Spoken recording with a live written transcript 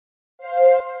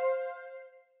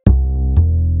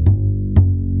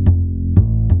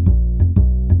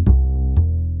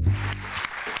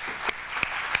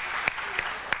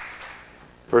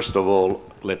First of all,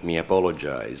 let me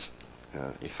apologize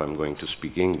if I'm going to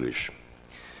speak English,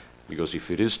 because if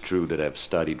it is true that I've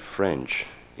studied French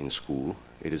in school,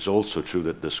 it is also true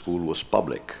that the school was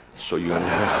public, so you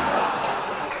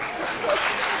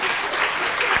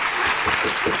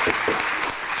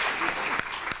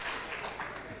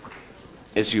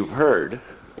As you've heard,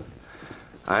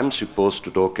 I'm supposed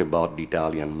to talk about the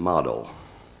Italian model.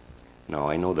 Now,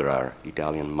 I know there are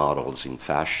Italian models in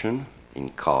fashion, in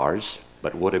cars,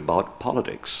 but what about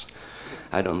politics?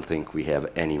 I don't think we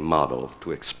have any model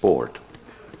to export.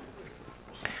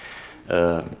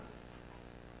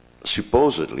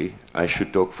 Supposedly, I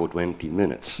should talk for 20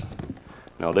 minutes.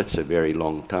 Now, that's a very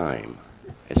long time,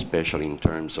 especially in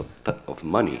terms of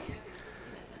money.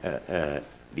 The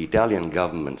Italian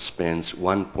government spends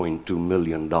 $1.2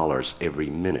 million every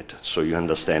minute, so you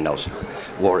understand how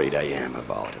worried I am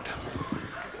about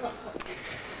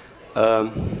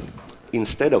it.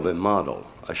 Instead of a model,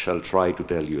 I shall try to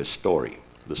tell you a story,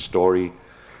 the story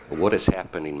of what has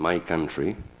happened in my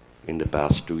country in the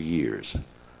past 2 years,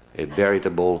 a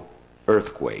veritable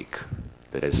earthquake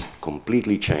that has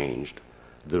completely changed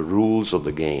the rules of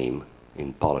the game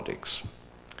in politics.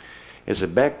 As a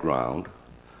background,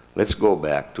 let's go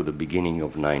back to the beginning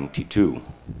of '92,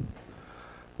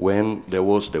 when there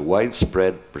was the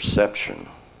widespread perception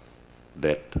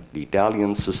that the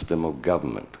Italian system of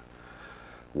government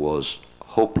was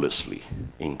hopelessly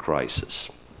in crisis.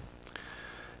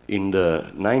 In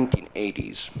the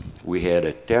 1980s, we had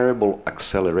a terrible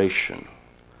acceleration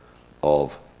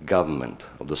of government,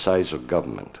 of the size of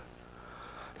government.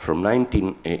 In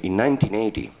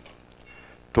 1980,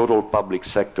 total public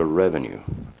sector revenue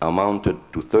amounted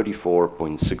to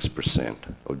 34.6%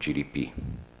 of GDP.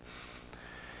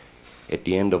 At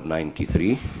the end of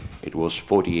 '93, it was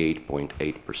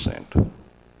 48.8%.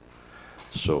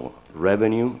 So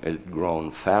revenue has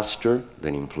grown faster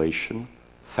than inflation,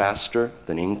 faster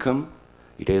than income.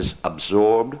 It has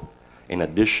absorbed an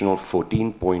additional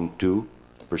 14.2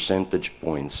 percentage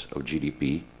points of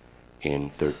GDP in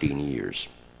 13 years.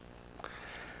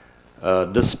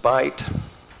 Despite,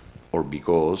 or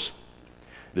because,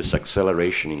 this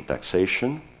acceleration in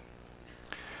taxation,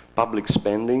 public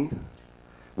spending,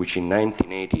 which in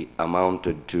 1980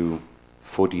 amounted to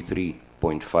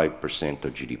 43.5%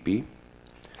 of GDP,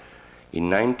 in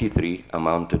 '93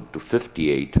 amounted to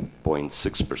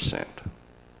 58.6%.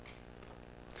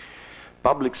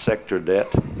 Public sector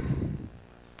debt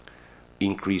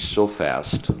increased so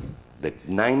fast that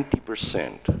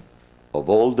 90% of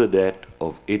all the debt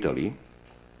of Italy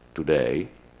today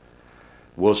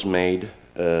was made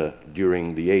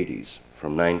during the 80s,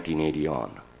 from 1980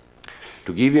 on.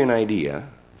 To give you an idea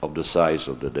of the size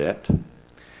of the debt,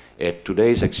 at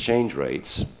today's exchange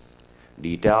rates,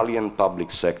 the Italian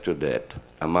public sector debt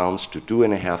amounts to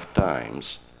 2.5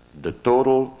 times the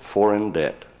total foreign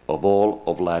debt of all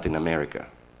of Latin America.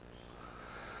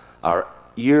 Our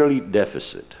yearly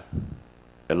deficit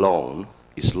alone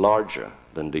is larger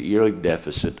than the yearly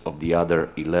deficit of the other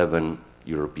 11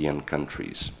 European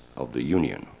countries of the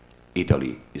Union.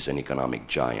 Italy is an economic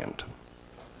giant.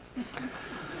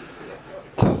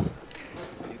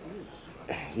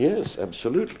 Yes,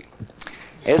 absolutely.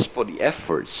 As for the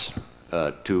efforts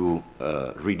to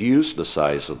reduce the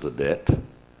size of the debt,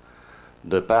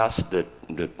 the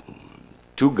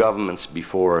two governments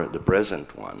before the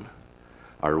present one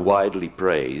are widely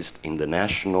praised in the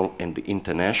national and the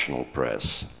international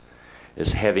press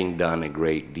as having done a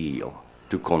great deal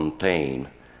to contain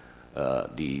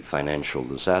the financial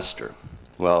disaster.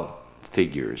 Well,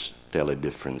 figures tell a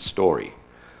different story.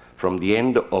 From the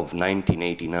end of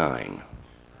 1989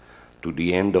 to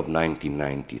the end of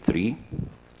 1993,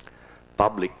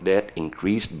 public debt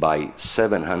increased by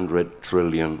 700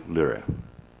 trillion lire.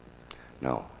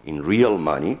 Now, in real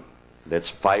money,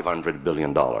 that's $500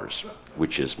 billion,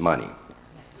 which is money.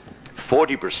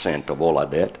 40% of all our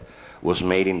debt was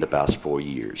made in the past 4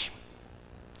 years.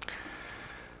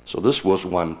 So this was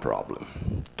one problem.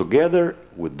 Together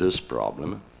with this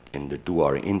problem, and the two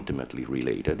are intimately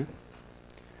related,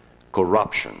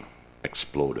 corruption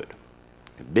exploded.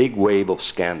 A big wave of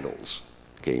scandals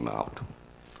came out.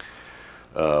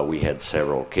 We had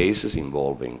several cases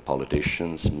involving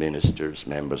politicians, ministers,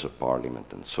 members of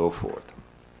parliament, and so forth.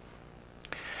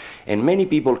 And many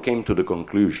people came to the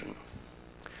conclusion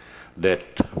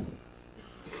that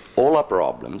all our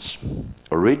problems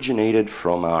originated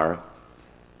from our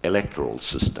electoral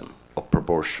system of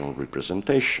proportional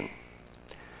representation.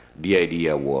 The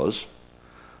idea was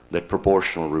that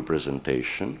proportional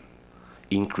representation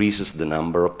increases the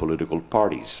number of political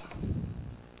parties.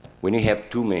 When you have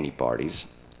too many parties,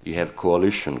 You have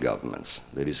coalition governments,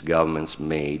 that is, governments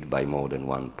made by more than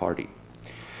one party.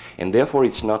 And therefore,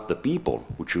 it's not the people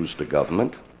who choose the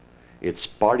government, it's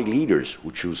party leaders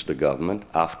who choose the government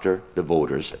after the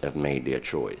voters have made their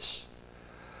choice.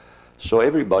 So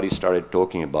everybody started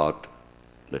talking about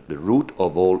that the root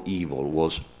of all evil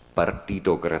was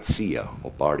partitocrazia,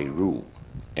 or party rule,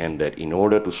 and that in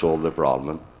order to solve the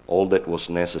problem, all that was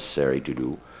necessary to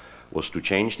do was to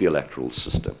change the electoral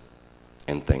system,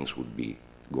 and things would be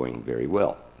going very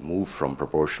well, move from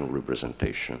proportional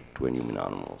representation to a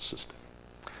uninominal system.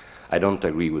 I don't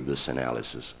agree with this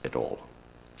analysis at all.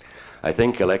 I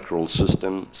think electoral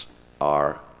systems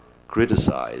are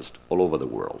criticized all over the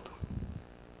world.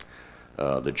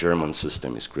 The German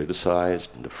system is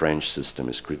criticized, the French system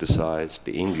is criticized,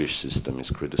 the English system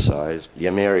is criticized, the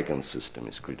American system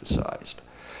is criticized.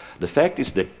 The fact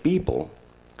is that people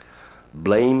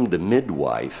blame the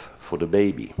midwife for the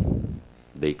baby.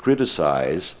 They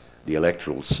criticize the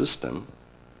electoral system,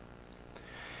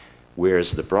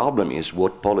 whereas the problem is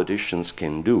what politicians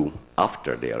can do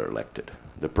after they are elected.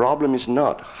 The problem is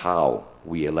not how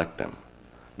we elect them.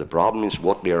 The problem is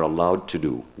what they are allowed to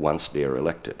do once they are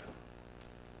elected.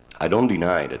 I don't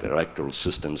deny that electoral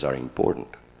systems are important,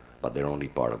 but they're only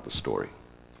part of the story.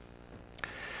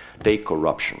 Take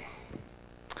corruption.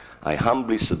 I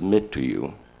humbly submit to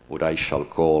you what I shall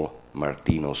call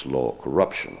Martino's law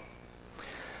corruption.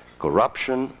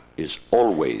 Corruption is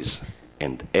always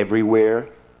and everywhere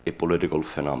a political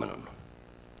phenomenon.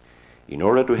 In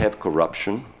order to have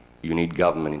corruption, you need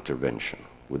government intervention.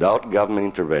 Without government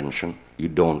intervention, you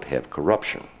don't have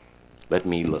corruption. Let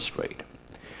me illustrate.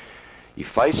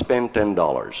 If I spend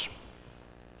 $10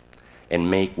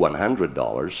 and make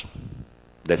 $100,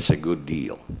 that's a good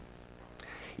deal.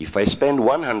 If I spend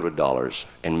 $100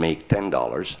 and make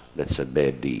 $10, that's a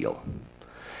bad deal.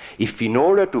 If in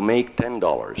order to make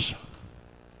 $10,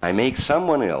 I make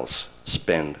someone else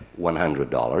spend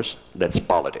 $100, that's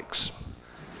politics.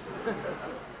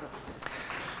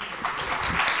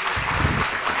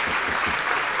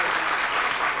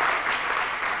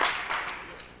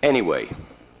 Anyway,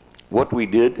 what we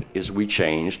did is we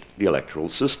changed the electoral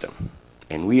system,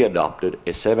 and we adopted a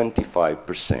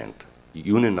 75%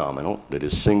 uninominal, that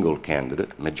is single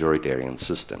candidate, majoritarian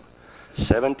system.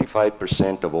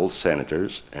 75% of all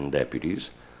senators and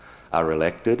deputies are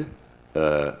elected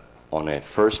on a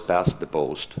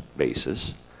first-past-the-post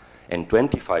basis, and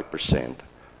 25%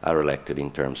 are elected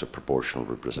in terms of proportional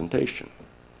representation.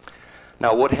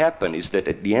 Now, what happened is that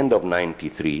at the end of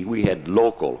 '93, we had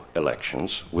local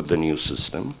elections with the new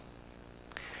system,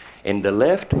 and the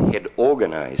left had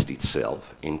organized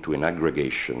itself into an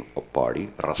aggregation of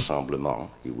party, rassemblement,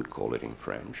 you would call it in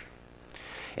French.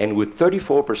 And with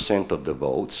 34% of the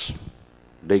votes,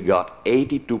 they got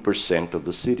 82% of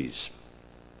the cities.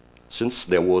 Since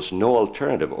there was no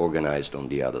alternative organized on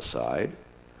the other side,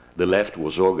 the left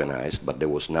was organized, but there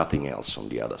was nothing else on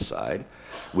the other side.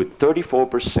 With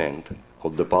 34%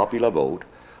 of the popular vote,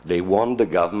 they won the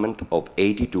government of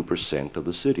 82% of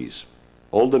the cities.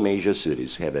 All the major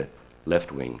cities have a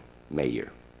left-wing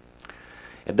mayor.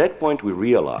 At that point, we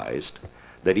realized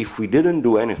that if we didn't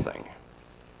do anything,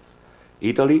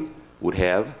 Italy would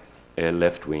have a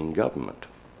left-wing government.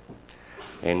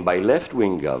 And by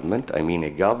left-wing government, I mean a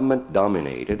government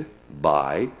dominated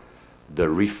by the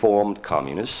reformed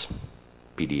communists,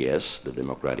 PDS, the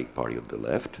Democratic Party of the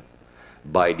Left,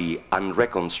 by the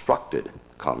unreconstructed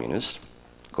communists,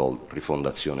 called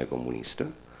Rifondazione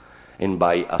Comunista, and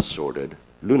by assorted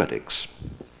lunatics.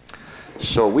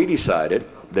 So we decided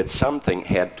that something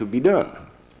had to be done.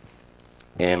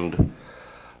 And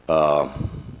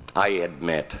I had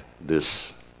met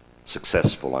this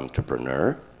successful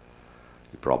entrepreneur.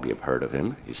 You probably have heard of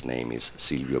him. His name is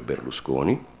Silvio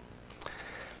Berlusconi.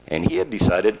 And he had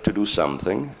decided to do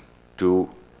something to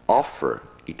offer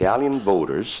Italian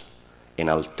voters an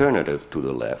alternative to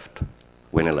the left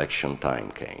when election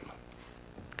time came.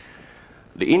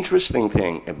 The interesting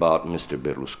thing about Mr.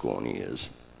 Berlusconi is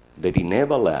that he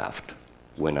never laughed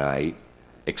when I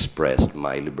expressed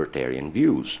my libertarian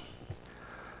views.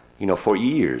 You know, for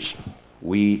years,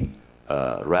 we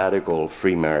radical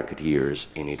free marketeers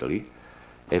in Italy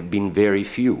have been very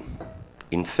few.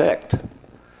 In fact,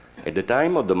 at the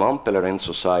time of the Mont Pelerin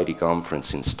Society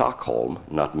conference in Stockholm,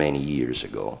 not many years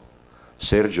ago,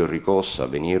 Sergio Ricossa,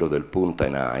 Veniero del Punta,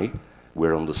 and I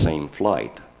were on the same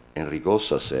flight. And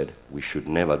Ricossa said, we should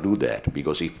never do that,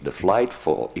 because if the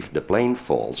plane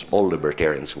falls, all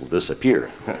libertarians will disappear.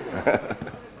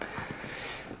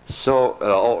 So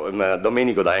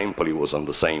Domenico da Empoli was on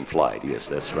the same flight, yes,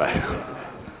 that's right.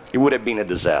 It would have been a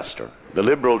disaster. The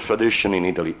liberal tradition in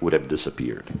Italy would have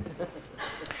disappeared.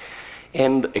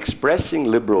 And expressing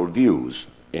liberal views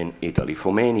in Italy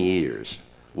for many years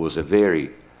was a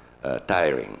very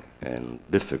tiring and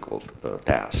difficult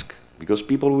task, because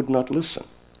people would not listen.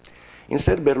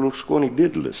 Instead, Berlusconi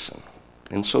did listen,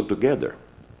 and so together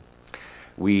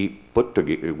we put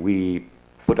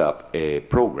up a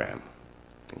program,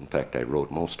 in fact I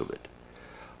wrote most of it,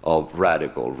 of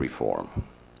radical reform.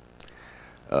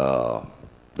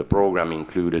 The program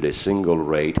included a single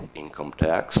rate income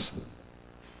tax.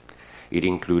 It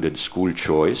included school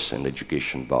choice and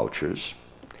education vouchers.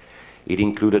 It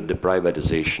included the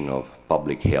privatization of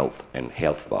public health and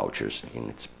health vouchers in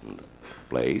its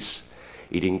place.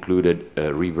 It included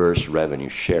reverse revenue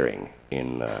sharing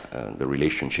in the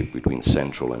relationship between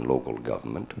central and local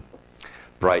government,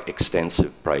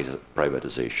 extensive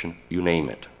privatization, you name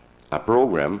it. Our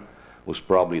program was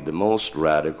probably the most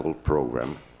radical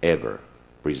program ever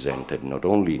presented, not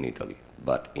only in Italy,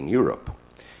 but in Europe.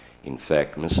 In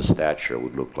fact, Mrs. Thatcher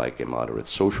would look like a moderate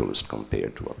socialist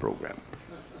compared to our program.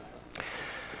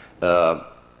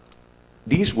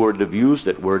 These were the views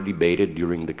that were debated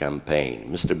during the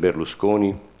campaign. Mr.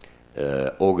 Berlusconi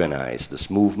organized this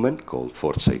movement called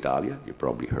Forza Italia, you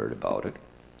probably heard about it,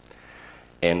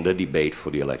 and the debate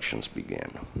for the elections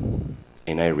began.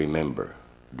 And I remember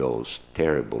those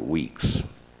terrible weeks,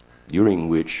 during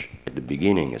which, at the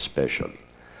beginning especially,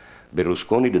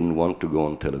 Berlusconi didn't want to go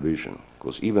on television,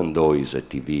 because even though he's a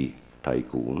TV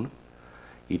tycoon,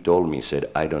 he told me, he said,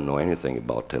 I don't know anything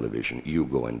about television, you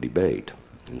go and debate.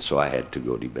 And so I had to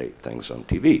go debate things on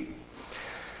TV.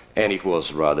 And it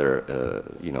was rather,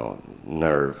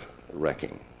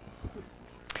 nerve-wracking.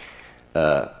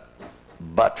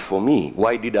 But for me,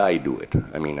 why did I do it?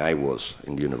 I mean, I was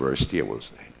in the university, I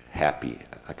was a happy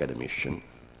academician,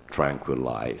 tranquil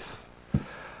life.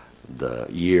 The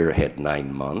year had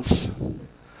 9 months.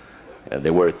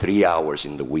 There were 3 hours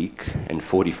in the week and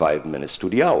 45 minutes to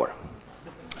the hour.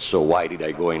 So why did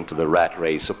I go into the rat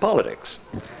race of politics?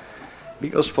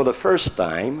 Because for the first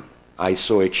time, I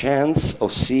saw a chance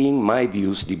of seeing my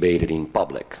views debated in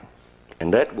public.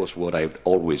 And that was what I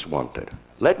always wanted.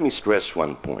 Let me stress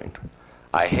one point.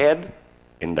 I had,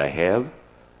 and I have,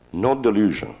 no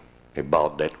delusion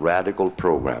about that radical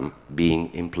program being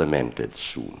implemented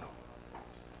soon.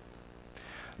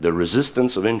 The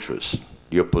resistance of interest,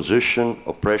 the opposition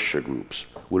of pressure groups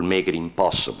will make it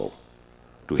impossible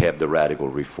to have the radical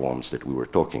reforms that we were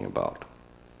talking about.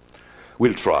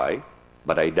 We'll try,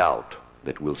 but I doubt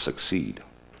that we'll succeed.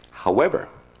 However,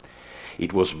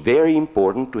 it was very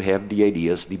important to have the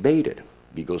ideas debated,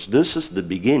 because this is the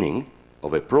beginning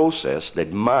of a process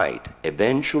that might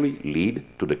eventually lead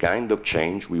to the kind of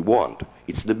change we want.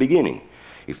 It's the beginning.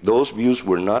 If those views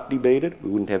were not debated, we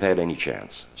wouldn't have had any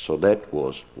chance. So that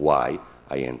was why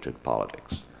I entered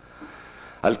politics.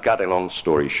 I'll cut a long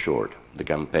story short. The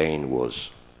campaign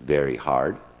was very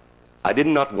hard. I did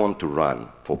not want to run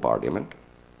for parliament.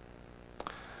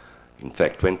 In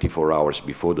fact, 24 hours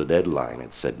before the deadline, I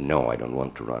said, no, I don't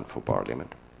want to run for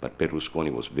parliament. But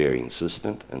Berlusconi was very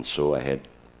insistent, and so I had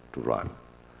to run.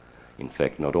 In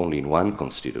fact, not only in one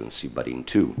constituency, but in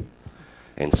 2.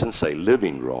 And since I live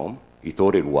in Rome, he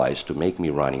thought it wise to make me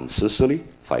run in Sicily,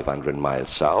 500 miles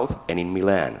south, and in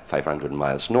Milan, 500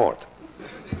 miles north.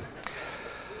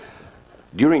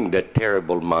 During that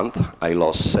terrible month, I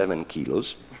lost 7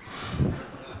 kilos.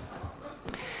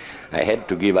 I had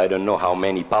to give I don't know how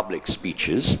many public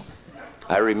speeches.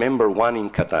 I remember one in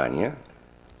Catania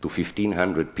to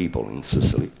 1,500 people in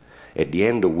Sicily, at the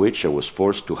end of which I was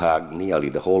forced to hug nearly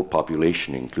the whole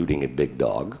population, including a big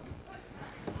dog.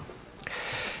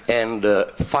 And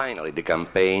finally, the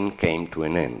campaign came to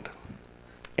an end.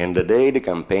 And the day the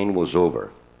campaign was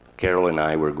over, Carol and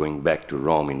I were going back to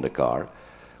Rome in the car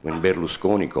when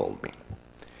Berlusconi called me.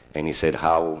 And he said,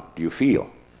 how do you feel?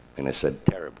 And I said,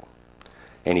 terrible.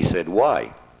 And he said,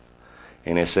 why?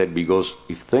 And I said, because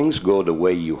if things go the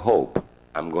way you hope,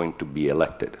 I'm going to be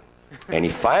elected. And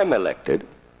if I'm elected,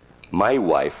 my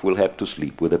wife will have to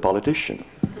sleep with a politician.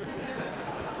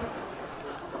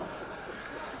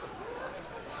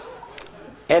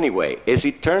 Anyway, as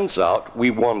it turns out, we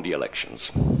won the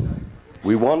elections.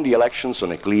 We won the elections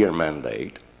on a clear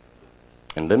mandate,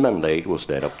 and the mandate was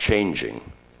that of changing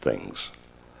things.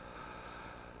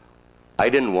 I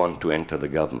didn't want to enter the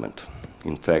government.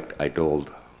 In fact, I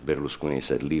told Berlusconi, he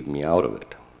said, leave me out of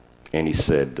it. And he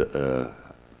said,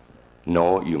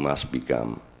 no, you must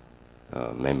become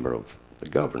a member of the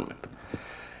government.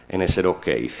 And I said,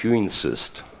 okay, if you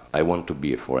insist, I want to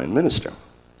be a foreign minister.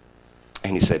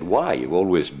 And he said, why? You've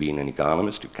always been an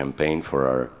economist, you campaigned for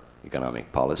our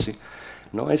economic policy.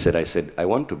 No, I said, I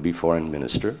want to be foreign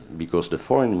minister because the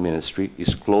foreign ministry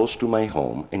is close to my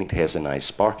home and it has a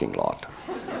nice parking lot.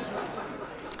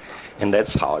 And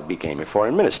that's how I became a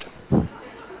foreign minister.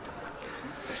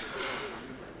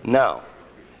 Now,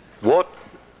 what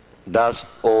does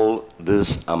all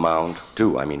this amount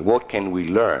to? I mean, what can we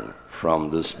learn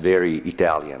from this very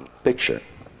Italian picture?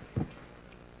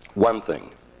 One thing,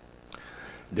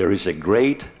 there is a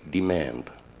great demand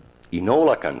in all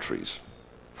our countries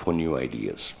for new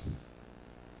ideas.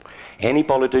 Any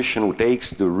politician who takes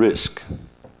the risk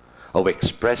of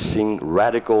expressing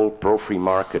radical pro-free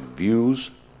market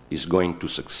views is going to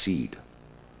succeed.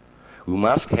 We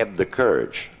must have the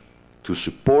courage to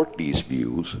support these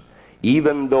views,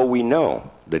 even though we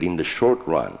know that in the short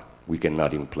run we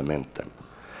cannot implement them.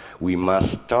 We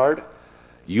must start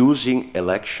using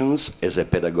elections as a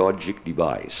pedagogic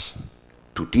device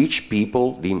to teach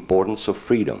people the importance of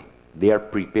freedom. They are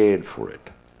prepared for it.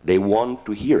 They want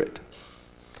to hear it.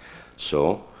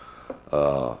 So,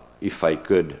 if I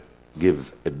could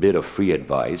give a bit of free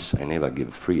advice, I never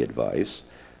give free advice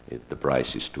if the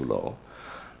price is too low,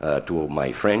 to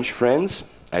my French friends,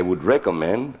 I would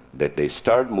recommend that they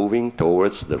start moving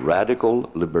towards the radical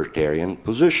libertarian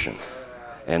position.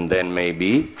 And then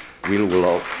maybe we will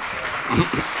all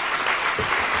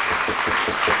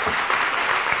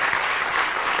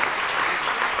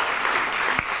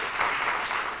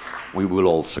we will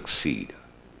all succeed.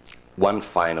 One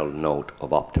final note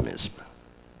of optimism.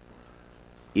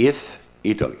 If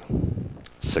Italy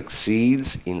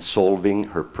succeeds in solving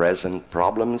her present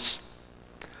problems,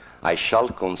 I shall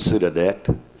consider that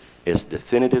as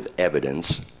definitive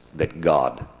evidence that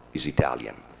God is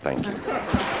Italian. Thank you.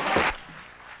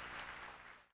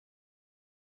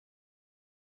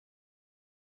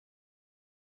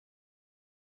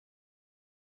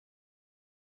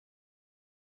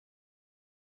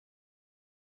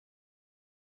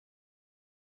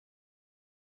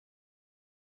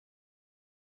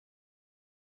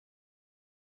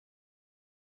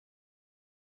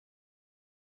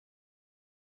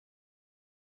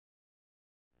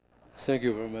 Thank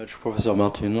you very much, Professor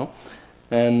Martino.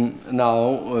 And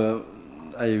now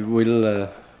I will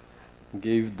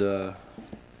give the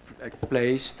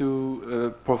place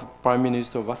to Prime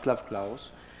Minister Vaclav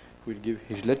Klaus, who will give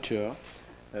his lecture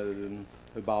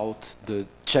about the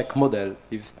Czech model,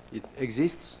 if it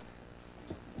exists.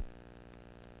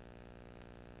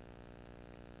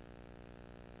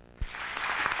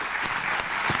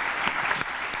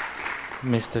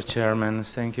 Mr. Chairman,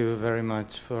 thank you very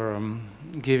much for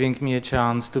giving me a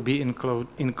chance to be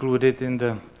included in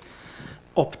the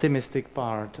optimistic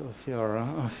part of your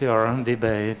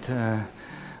debate.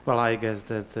 Well, I guess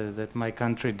that my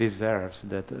country deserves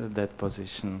that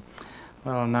position.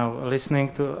 Well, now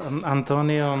listening to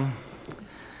Antonio,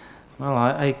 well,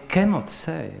 I cannot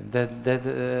say that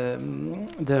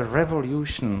the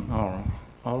revolution or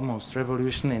almost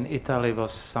revolution in Italy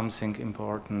was something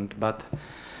important, but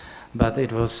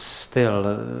it was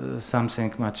still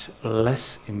something much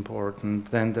less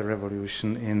important than the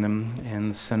revolution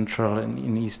in Central and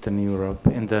in Eastern Europe,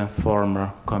 in the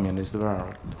former communist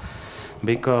world.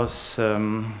 Because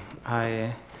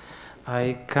I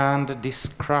can't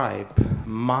describe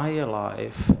my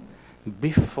life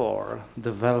before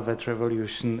the Velvet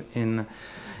Revolution in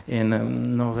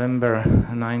November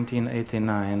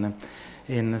 1989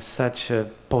 in such a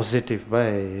positive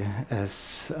way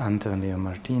as Antonio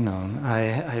Martino.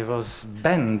 I was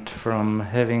banned from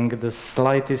having the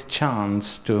slightest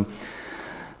chance to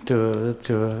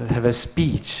have a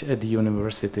speech at the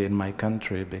university in my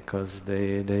country because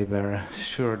they were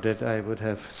sure that I would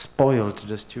have spoiled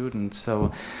the students.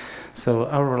 So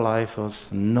our life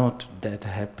was not that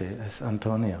happy as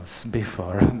Antonio's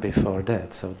before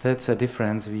that. So that's a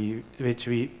difference which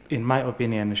we, in my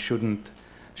opinion, shouldn't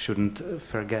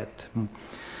forget.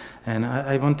 And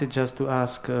I wanted just to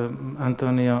ask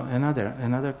Antonio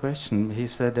another question. He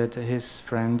said that his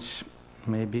French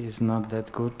maybe is not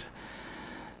that good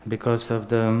because of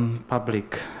the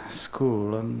public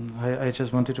school. I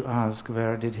just wanted to ask,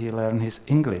 where did he learn his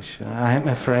English? I'm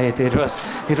afraid it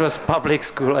was public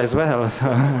school as well.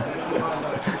 So.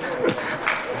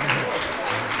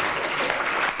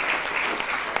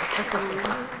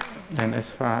 And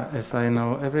as far as I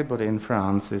know, everybody in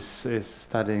France is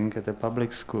studying at the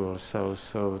public school,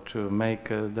 so to make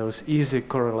those easy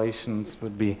correlations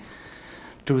would be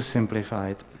too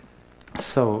simplified.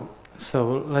 So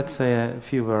let's say a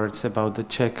few words about the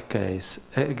Czech case.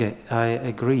 Again, I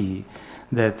agree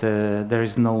that there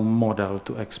is no model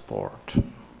to export.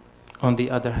 On the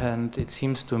other hand, it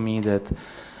seems to me that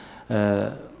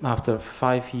after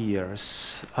 5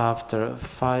 years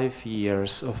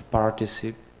of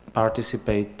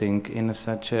participating in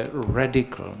such a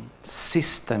radical,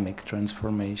 systemic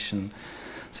transformation,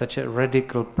 such a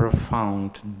radical,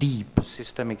 profound, deep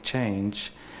systemic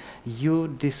change, you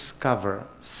discover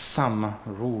some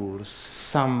rules,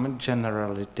 some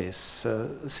generalities.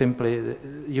 Simply,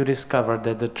 you discover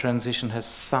that the transition has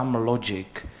some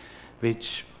logic,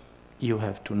 which you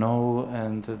have to know,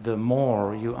 and the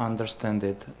more you understand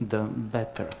it, the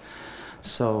better.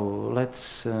 So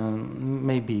let's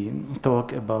maybe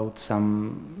talk about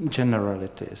some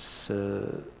generalities,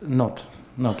 not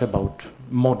about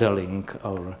modeling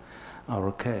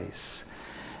our case.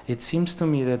 It seems to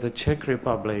me that the Czech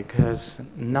Republic has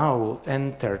now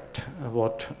entered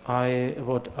what I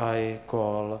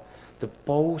call the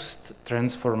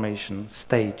post-transformation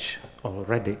stage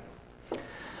already.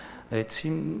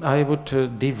 I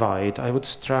would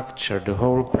structure the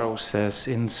whole process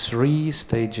in 3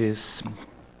 stages.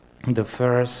 The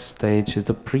first stage is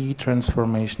the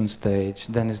pre-transformation stage,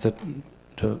 then is the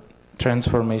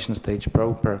transformation stage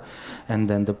proper, and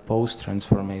then the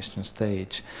post-transformation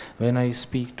stage. When I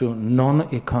speak to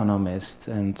non-economists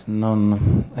and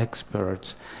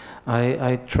non-experts,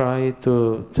 I try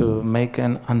to make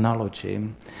an analogy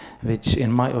which,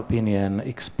 in my opinion,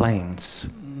 explains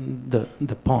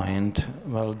the point.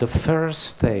 Well, the first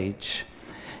stage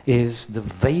is the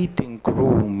waiting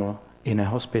room in a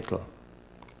hospital.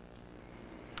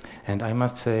 And I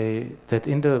must say that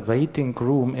in the waiting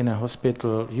room in a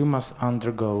hospital, you must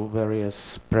undergo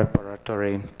various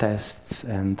preparatory tests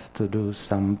and to do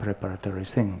some preparatory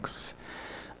things.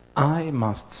 I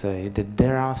must say that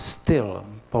there are still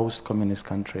post-communist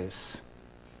countries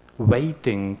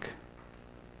which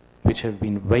have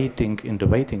been waiting in the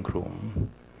waiting room.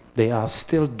 They are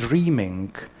still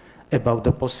dreaming about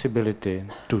the possibility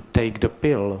to take the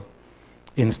pill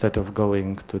instead of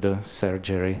going to the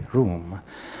surgery room.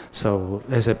 So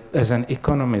as an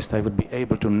economist, I would be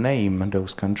able to name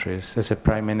those countries. As a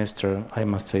prime minister, I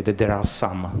must say that there are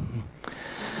some.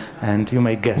 And you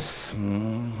may guess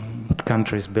what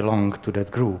countries belong to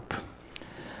that group.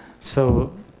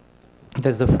 So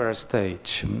that's the first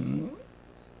stage.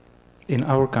 In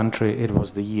our country, it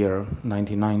was the year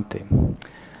 1990.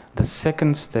 The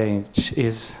second stage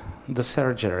is the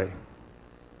surgery.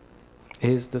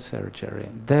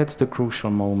 That's the crucial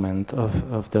moment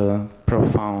of the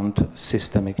profound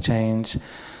systemic change,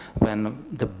 when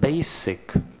the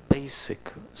basic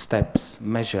steps,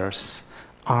 measures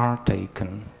are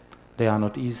taken. They are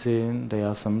not easy, they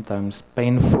are sometimes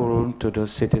painful to the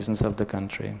citizens of the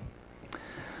country.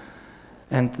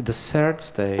 And the third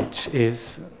stage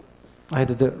is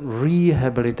either the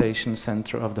rehabilitation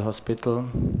center of the hospital,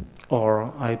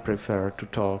 or I prefer to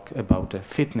talk about a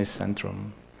fitness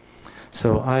centrum.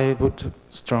 So I would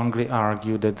strongly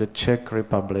argue that the Czech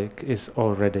Republic is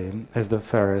already, as the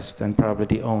first and probably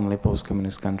the only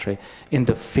post-communist country, in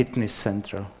the fitness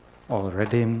center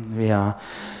already. We are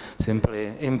simply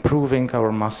improving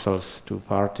our muscles to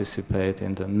participate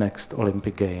in the next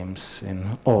Olympic Games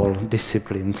in all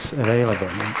disciplines available.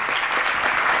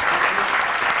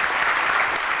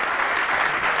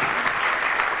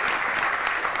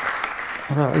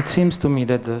 Well, it seems to me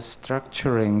that the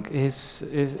structuring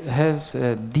has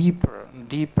a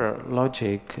deeper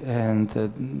logic, and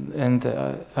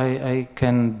I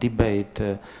can debate,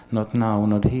 not now,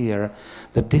 not here,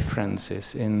 the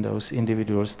differences in those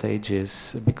individual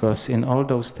stages, because in all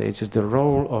those stages the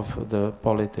role of the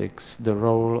politics, the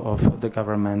role of the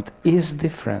government is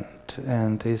different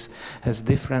and has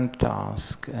different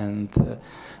tasks, and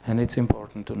it's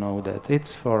important to know that.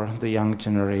 It's for the young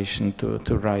generation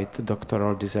to write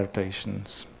doctoral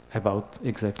dissertations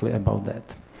exactly about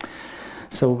that.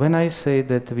 So when I say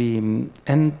that we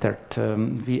entered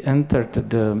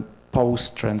the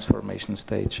post-transformation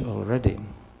stage already,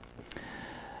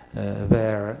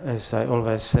 where, as I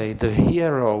always say, the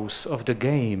heroes of the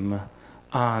game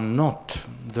are not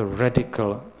the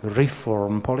radical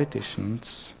reform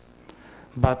politicians,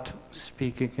 but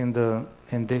speaking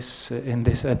in this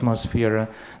atmosphere,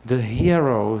 the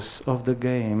heroes of the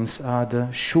games are the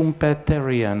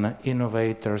Schumpeterian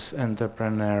innovators,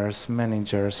 entrepreneurs,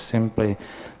 managers, simply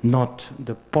not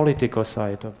the political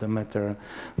side of the matter,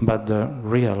 but the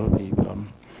real people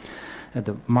at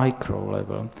the micro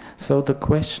level. So the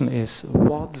question is,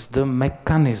 what's the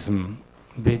mechanism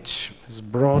which has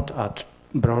brought us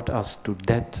to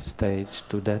that stage,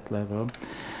 to that level?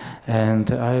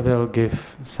 And I will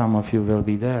give, some of you will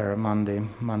be there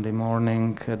Monday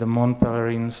morning at the Mont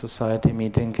Pelerin Society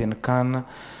meeting in Cannes.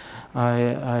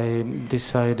 I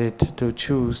decided to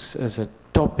choose as a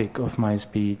topic of my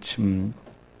speech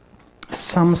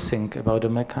something about the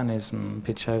mechanism,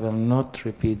 which I will not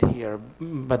repeat here,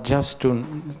 but just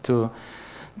to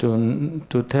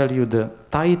tell you the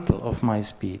title of my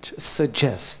speech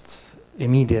suggests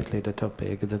immediately the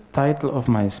topic. The title of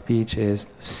my speech is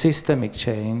Systemic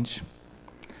Change,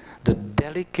 the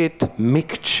Delicate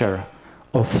Mixture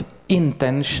of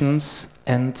Intentions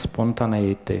and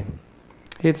Spontaneity.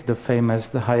 It's the famous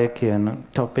Hayekian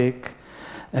topic,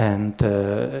 and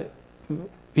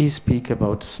we speak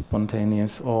about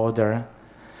spontaneous order.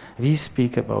 We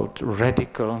speak about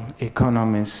radical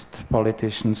economists,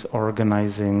 politicians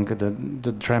organizing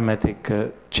the dramatic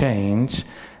change,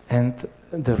 and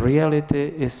the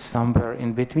reality is somewhere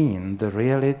in between. The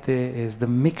reality is the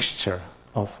mixture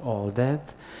of all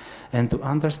that, and to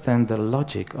understand the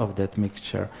logic of that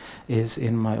mixture is,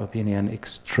 in my opinion,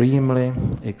 extremely,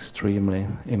 extremely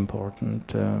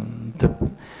important.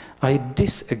 I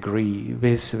disagree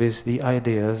with the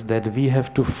ideas that we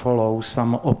have to follow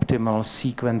some optimal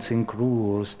sequencing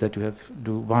rules, that you have to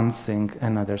do one thing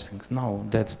and other things. No,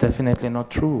 that's definitely not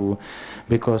true,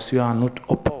 because you are not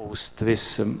opposed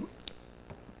with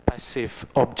passive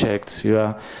objects. You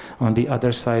are on the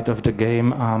other side of the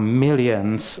game are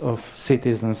millions of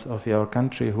citizens of your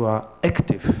country who are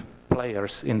active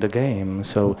players in the game.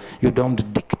 So you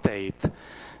don't dictate.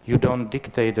 You don't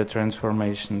dictate the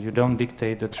transformation. You don't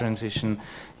dictate the transition.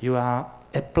 You are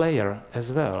a player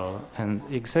as well. And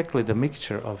exactly the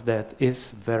mixture of that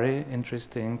is very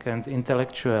interesting and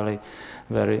intellectually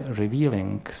very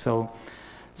revealing. So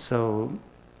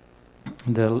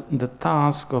the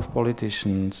task of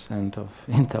politicians and of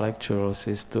intellectuals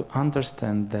is to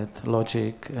understand that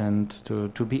logic and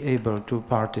to be able to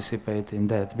participate in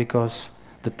that, because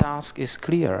the task is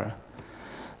clear.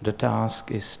 The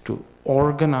task is to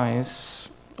organize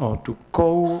or to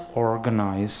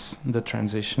co-organize the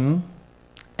transition,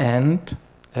 and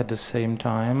at the same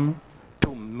time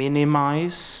to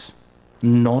minimize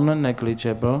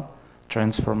non-negligible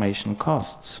transformation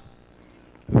costs.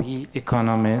 We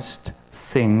economists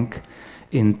think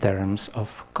in terms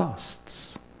of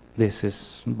costs. This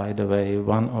is, by the way,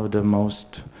 one of the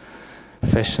most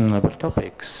fashionable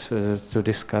topics to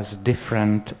discuss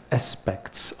different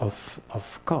aspects of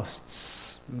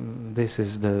costs. This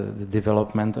is the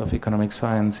development of economic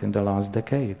science in the last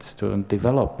decades, to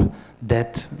develop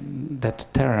that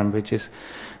term which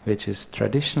is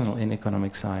traditional in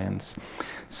economic science.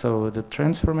 So the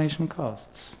transformation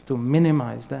costs, to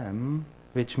minimize them,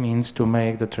 which means to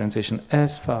make the transition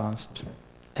as fast,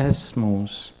 as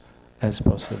smooth as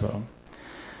possible.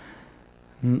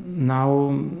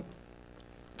 Now,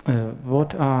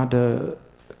 what are the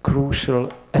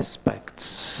crucial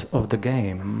aspects of the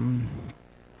game?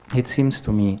 It seems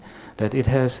to me that it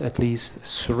has at least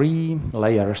 3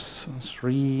 layers,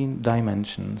 3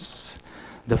 dimensions.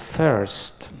 The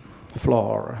first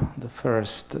floor, the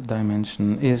first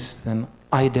dimension is an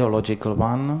ideological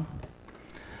one.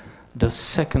 The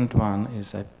second one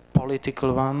is a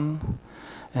political one,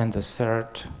 and the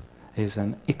third is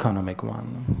an economic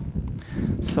one.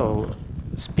 So,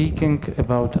 speaking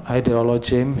about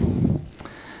ideology,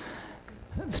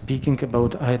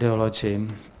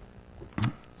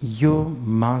 you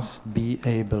must be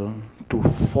able to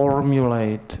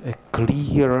formulate a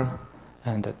clear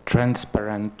and a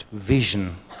transparent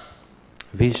vision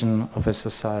of a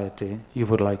society you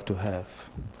would like to have.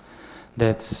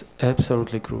 That's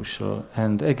absolutely crucial.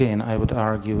 And again, I would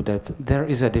argue that there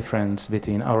is a difference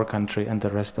between our country and the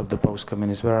rest of the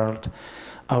post-communist world.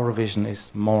 Our vision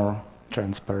is more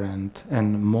transparent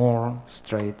and more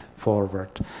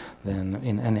straightforward than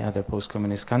in any other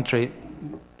post-communist country.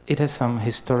 It has some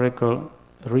historical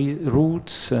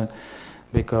roots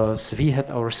because we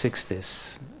had our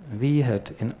 60s. We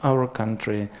had in our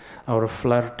country our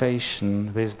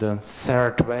flirtation with the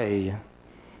third way.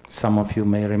 Some of you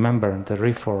may remember the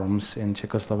reforms in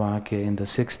Czechoslovakia in the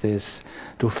 60s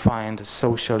to find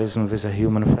socialism with a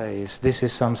human face. This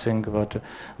is something what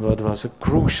was a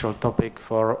crucial topic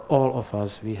for all of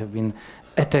us. We have been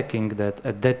attacking that.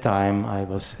 At that time I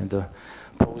was in the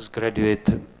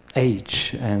postgraduate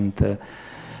age, and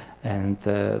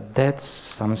that's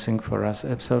something for us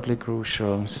absolutely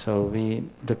crucial. So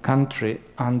the country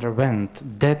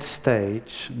underwent that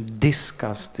stage,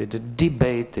 discussed it,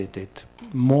 debated it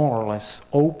more or less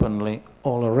openly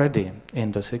already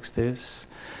in the 60s.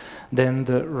 Then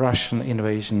the Russian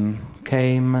invasion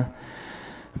came.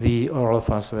 All of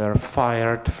us were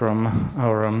fired from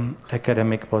our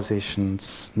academic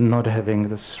positions, not having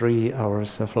the 3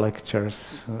 hours of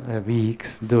lectures a week,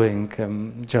 doing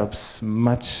jobs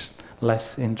much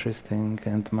less interesting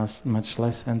and much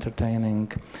less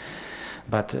entertaining.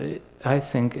 But I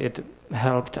think it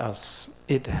helped us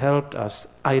it helped us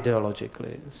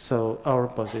ideologically. So our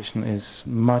position is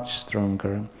much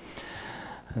stronger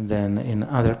than in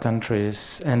other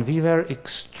countries. And we were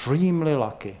extremely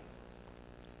lucky,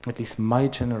 at least my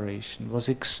generation was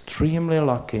extremely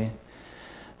lucky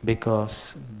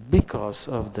because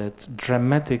of that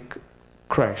dramatic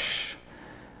crash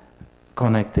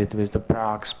connected with the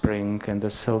Prague Spring and the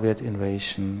Soviet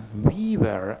invasion. We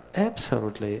were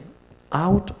absolutely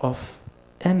out of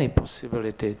any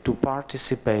possibility to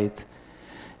participate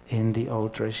in the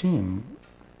old regime.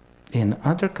 In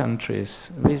other countries,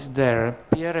 with their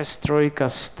perestroika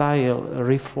style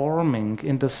reforming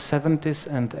in the 70s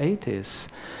and 80s,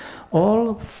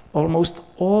 almost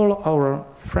all our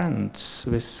friends,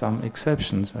 with some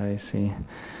exceptions, I see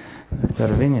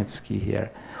Dr. Winnicki here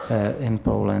in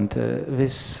Poland,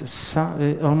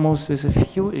 almost with a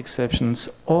few exceptions,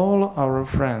 all our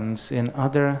friends in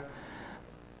other,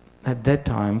 at that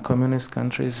time, communist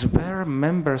countries were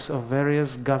members of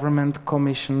various government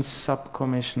commissions,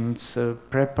 sub-commissions,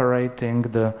 preparing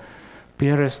the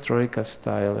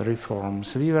perestroika-style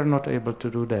reforms. We were not able to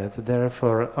do that.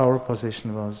 Therefore, our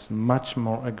position was much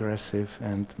more aggressive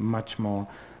and much more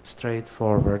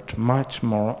straightforward, much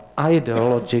more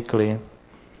ideologically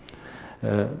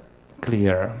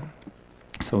clear.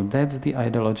 So that's the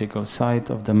ideological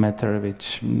side of the matter,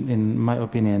 which, in my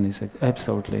opinion, is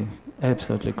absolutely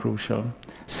crucial.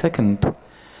 Second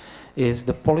is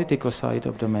the political side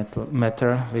of the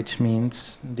matter, which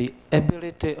means the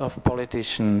ability of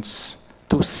politicians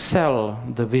to sell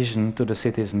the vision to the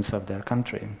citizens of their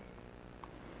country.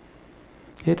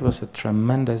 It was a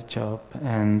tremendous job,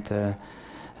 and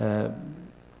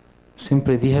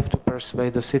simply we have to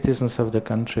persuade the citizens of the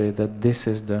country that this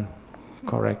is the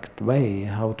correct way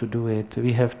how to do it.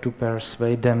 We have to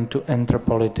persuade them to enter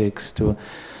politics, to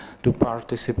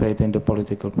participate in the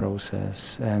political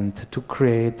process, and to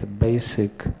create a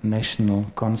basic national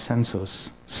consensus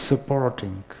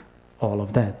supporting all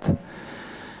of that.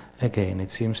 Again, it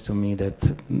seems to me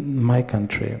that my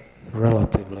country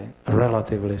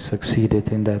relatively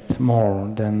succeeded in that more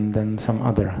than some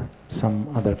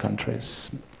other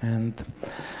countries. And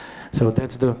so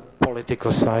that's the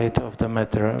political side of the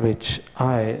matter, which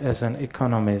I, as an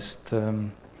economist,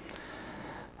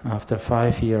 after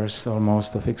 5 years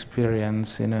almost of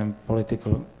experience in a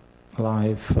political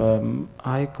life,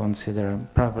 I consider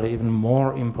probably even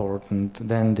more important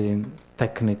than the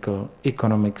technical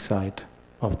economic side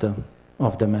of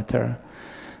the matter.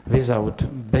 Without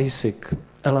basic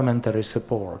elementary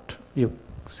support, you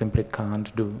simply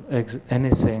can't do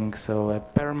anything. So a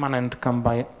permanent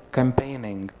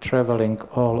campaigning, traveling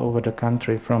all over the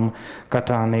country from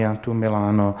Catania to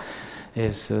Milano,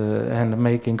 and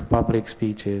making public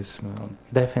speeches. Well,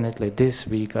 definitely this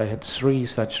week I had 3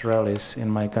 such rallies in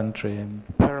my country.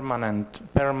 Permanent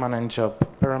job,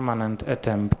 permanent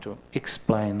attempt to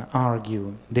explain,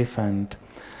 argue, defend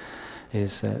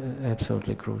is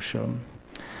absolutely crucial.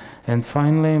 And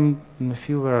finally, a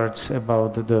few words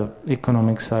about the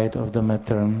economic side of the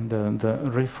matter, the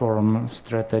reform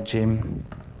strategy.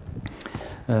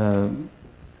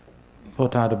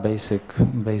 What are the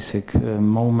basic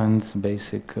moments,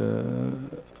 basic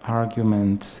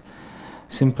arguments?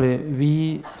 Simply,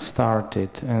 we started,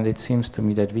 and it seems to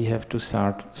me that we have to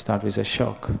start with a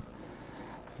shock.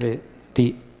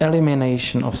 The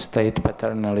elimination of state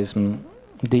paternalism,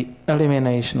 the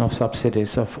elimination of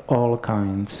subsidies of all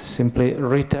kinds, simply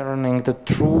returning the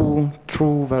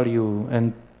true value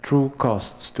and true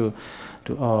costs to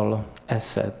all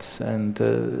assets. And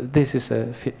this is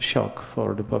a shock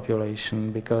for the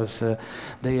population, because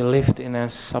they lived in a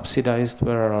subsidized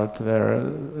world where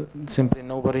simply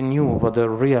nobody knew what the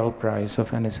real price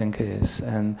of anything is.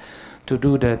 And to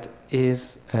do that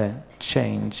is a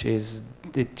change.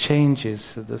 It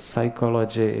changes the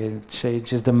psychology, it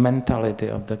changes the mentality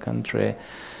of the country,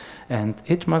 and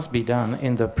it must be done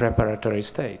in the preparatory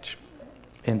stage,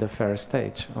 in the first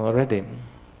stage already.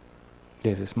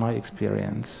 This is my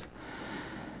experience.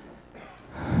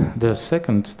 The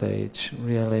second stage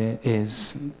really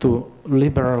is to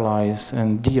liberalize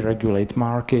and deregulate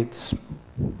markets,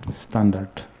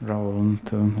 standard role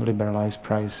to liberalize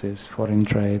prices, foreign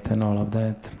trade and all of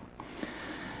that.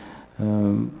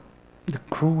 The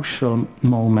crucial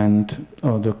moment,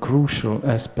 or the crucial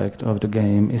aspect of the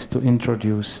game, is to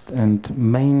introduce and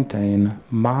maintain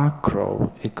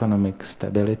macroeconomic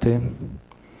stability,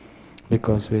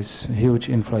 because with huge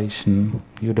inflation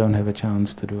you don't have a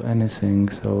chance to do anything.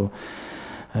 So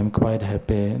I'm quite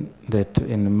happy that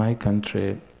in my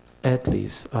country, at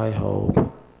least I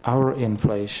hope, our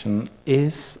inflation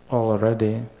is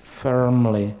already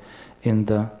firmly in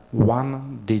the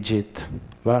 1-digit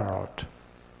world.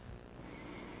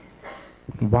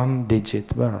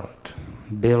 one-digit world,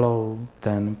 below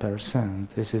 10%.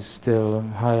 This is still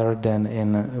higher than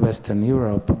in Western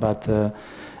Europe, but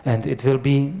and it will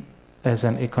be, as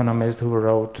an economist who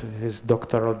wrote his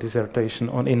doctoral dissertation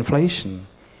on inflation,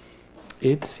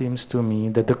 it seems to me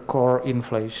that the core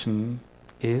inflation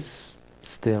is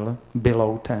still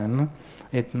below 10.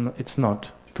 It's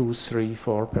not 2, 3,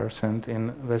 4% in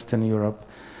Western Europe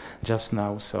just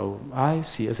now. So I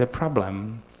see as a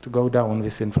problem to go down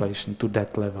with inflation to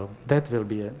that level. That will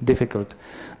be a difficult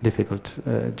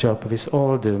job with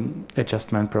all the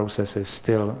adjustment processes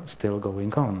still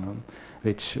going on,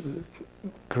 which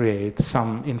create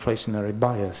some inflationary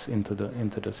bias into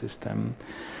the system.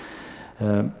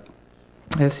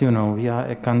 As you know, we are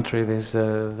a country with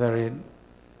a very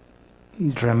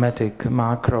dramatic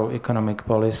macroeconomic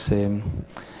policy.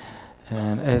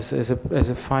 And as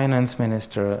a finance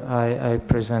minister, I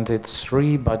presented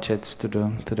 3 budgets to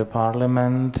the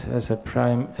parliament as a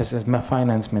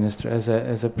finance minister.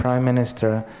 As a prime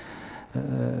minister,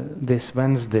 this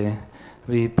Wednesday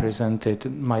we presented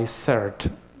my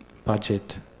 3rd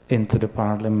budget into the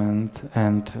parliament,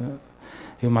 and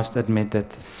you must admit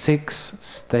that 6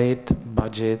 state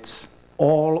budgets,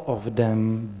 all of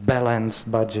them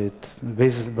balanced budget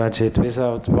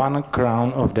without 1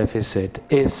 crown of deficit,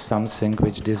 is something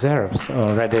which deserves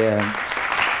already a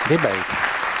debate.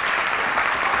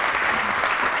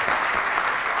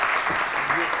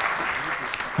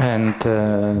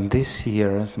 And this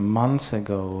year, months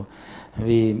ago,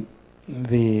 we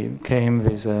came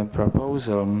with a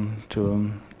proposal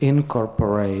to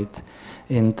incorporate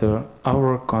into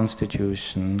our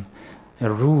constitution a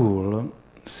rule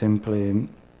simply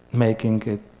making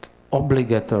it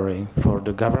obligatory for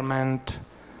the government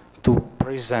to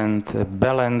present a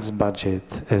balanced budget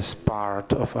as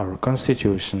part of our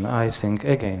constitution. I think,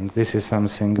 again, this is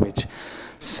something which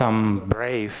some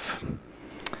brave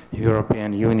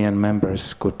European Union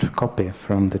members could copy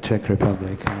from the Czech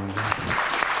Republic.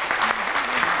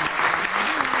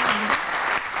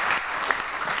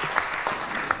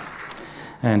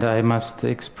 And I must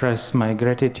express my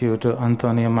gratitude to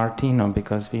Antonio Martino,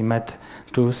 because we met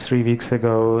 2-3 weeks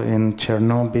ago in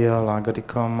Chernobyl, Lago di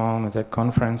Como, at a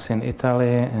conference in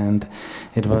Italy, and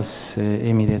it was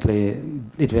immediately,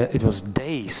 it was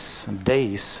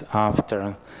days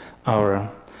after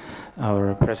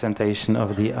our presentation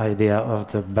of the idea of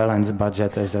the balanced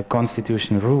budget as a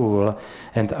constitution rule,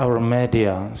 and our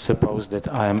media supposed that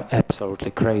I am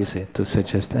absolutely crazy to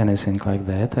suggest anything like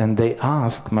that, and they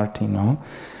asked Martino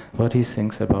what he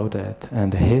thinks about that,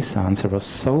 and his answer was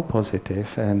so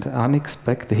positive and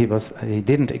unexpected. He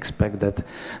didn't expect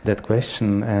that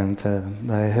question, and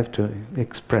I have to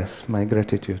express my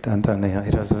gratitude, Antonio.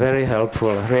 It was very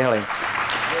helpful, really.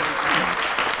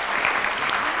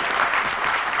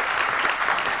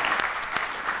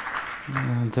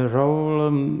 The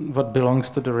role, what belongs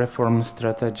to the reform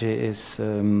strategy is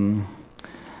to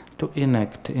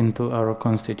enact into our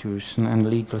constitution and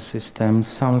legal system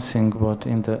something what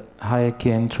in the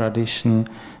Hayekian tradition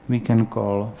we can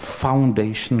call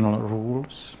foundational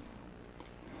rules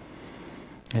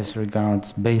as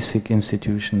regards basic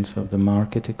institutions of the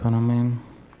market economy.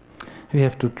 We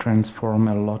have to transform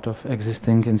a lot of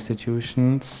existing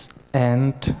institutions,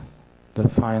 and the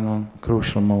final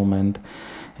crucial moment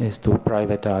is to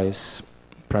privatize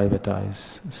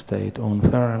state-owned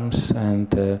firms,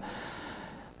 and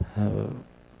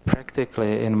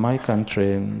practically in my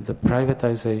country the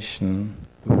privatization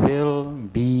will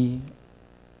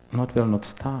not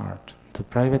start. The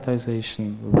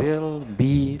privatization will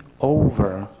be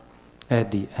over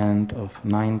at the end of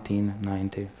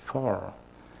 1994.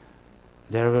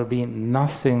 There will be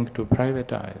nothing to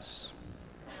privatize.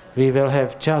 We will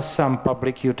have just some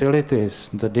public utilities.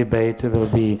 The debate will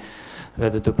be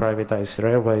whether to privatize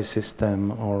railway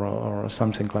system or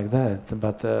something like that.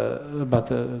 But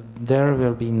there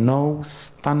will be no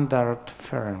standard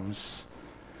firms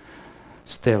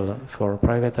still for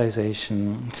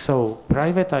privatization. So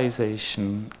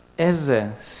privatization as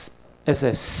a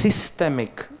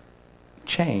systemic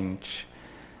change,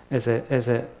 as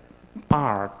a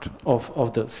part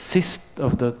of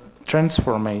the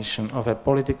transformation of a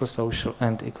political, social,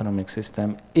 and economic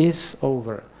system is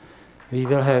over. We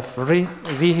will have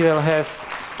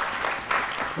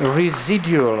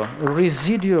residual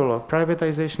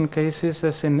privatization cases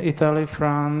as in Italy,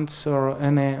 France, or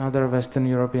any other Western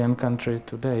European country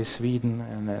today, Sweden,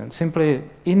 and simply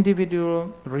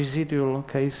individual residual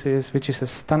cases, which is a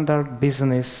standard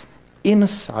business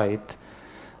inside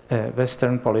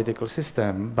Western political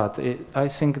system. But I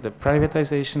think the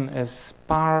privatization as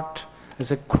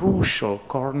a crucial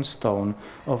cornerstone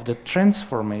of the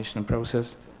transformation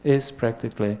process is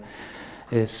practically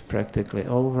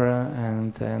over,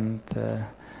 and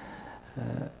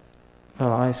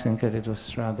well, I think that it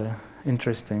was rather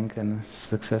interesting and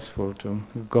successful to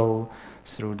go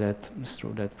through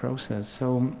that process.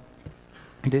 So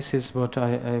this is what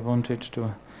I wanted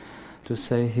to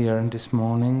say here this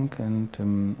morning,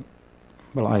 and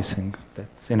well, I think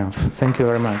that's enough. Thank you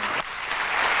very much.